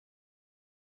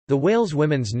The Wales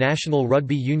women's national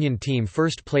rugby union team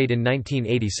first played in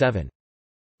 1987.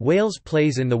 Wales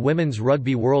plays in the Women's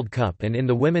Rugby World Cup and in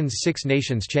the Women's Six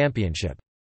Nations Championship.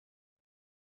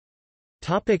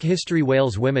 History.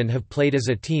 Wales women have played as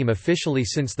a team officially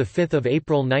since 5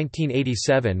 April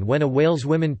 1987 when a Wales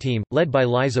women team, led by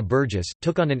Liza Burgess,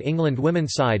 took on an England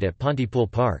women's side at Pontypool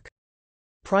Park.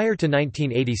 Prior to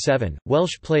 1987,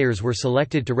 Welsh players were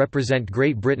selected to represent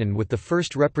Great Britain, with the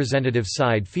first representative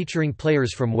side featuring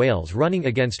players from Wales running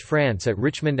against France at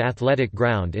Richmond Athletic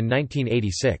Ground in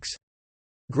 1986.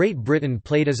 Great Britain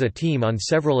played as a team on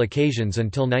several occasions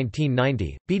until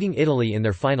 1990, beating Italy in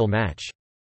their final match.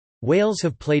 Wales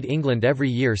have played England every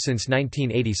year since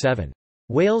 1987.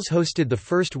 Wales hosted the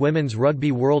first Women's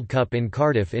Rugby World Cup in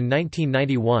Cardiff in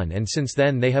 1991, and since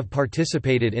then they have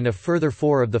participated in a further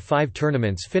 4 of the 5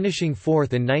 tournaments, finishing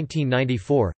 4th in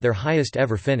 1994, their highest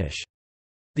ever finish.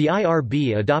 The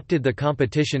IRB adopted the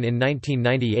competition in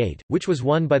 1998, which was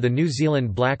won by the New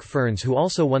Zealand Black Ferns, who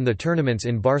also won the tournaments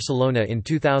in Barcelona in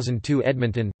 2002,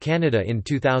 Edmonton, Canada in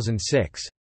 2006.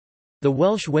 The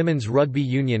Welsh Women's Rugby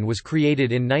Union was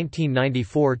created in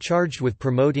 1994, charged with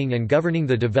promoting and governing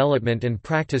the development and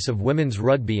practice of women's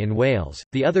rugby in Wales.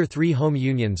 The other 3 home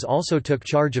unions also took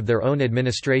charge of their own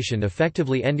administration,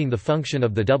 effectively ending the function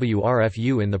of the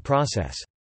WRFU in the process.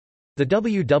 The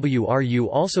WWRU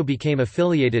also became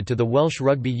affiliated to the Welsh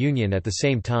Rugby Union at the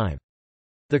same time.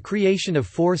 The creation of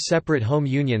 4 separate home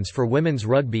unions for women's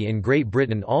rugby in Great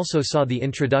Britain also saw the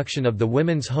introduction of the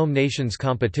Women's Home Nations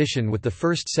competition, with the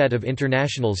first set of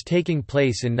internationals taking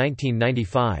place in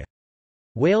 1995.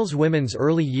 Wales women's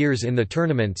early years in the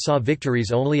tournament saw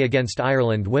victories only against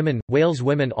Ireland women. Wales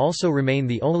women also remain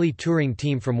the only touring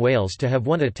team from Wales to have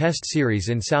won a Test series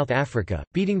in South Africa,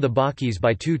 beating the Bockies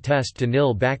by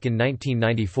 2-0 back in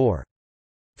 1994.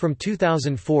 From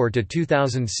 2004 to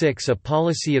 2006, a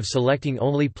policy of selecting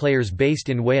only players based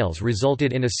in Wales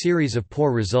resulted in a series of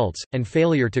poor results, and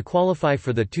failure to qualify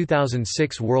for the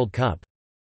 2006 World Cup.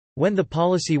 When the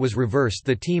policy was reversed,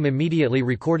 the team immediately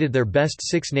recorded their best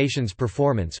Six Nations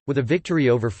performance, with a victory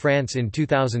over France in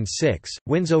 2006,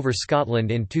 wins over Scotland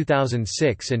in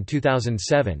 2006 and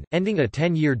 2007, ending a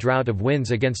 10-year drought of wins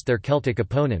against their Celtic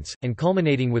opponents, and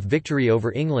culminating with victory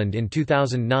over England in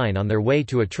 2009 on their way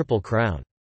to a Triple Crown.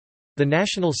 The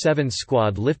national Sevens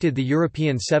squad lifted the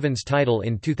European Sevens title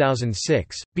in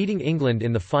 2006, beating England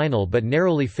in the final but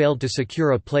narrowly failed to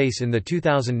secure a place in the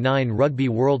 2009 Rugby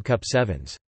World Cup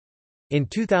Sevens. In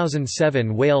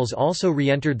 2007, Wales also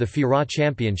re-entered the FIRA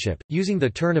Championship, using the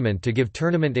tournament to give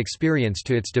tournament experience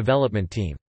to its development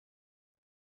team.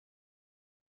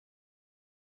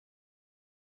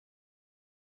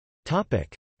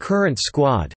 Current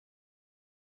squad.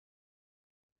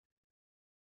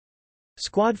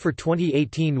 Squad for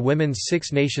 2018 Women's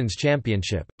Six Nations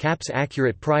Championship, caps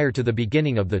accurate prior to the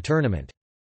beginning of the tournament.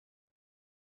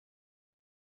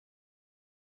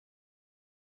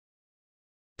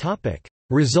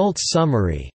 Results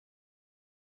summary.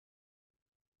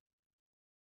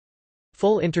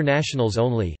 Full internationals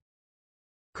only.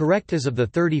 Correct as of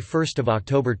 31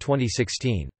 October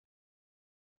 2016.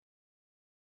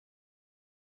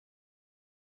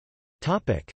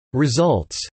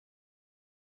 Results.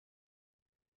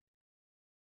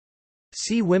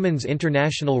 See Women's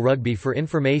International Rugby for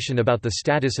information about the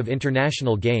status of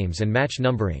international games and match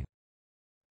numbering.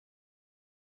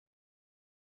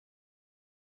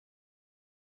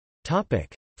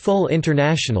 Full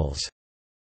internationals.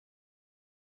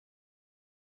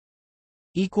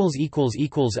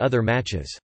 Other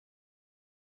matches.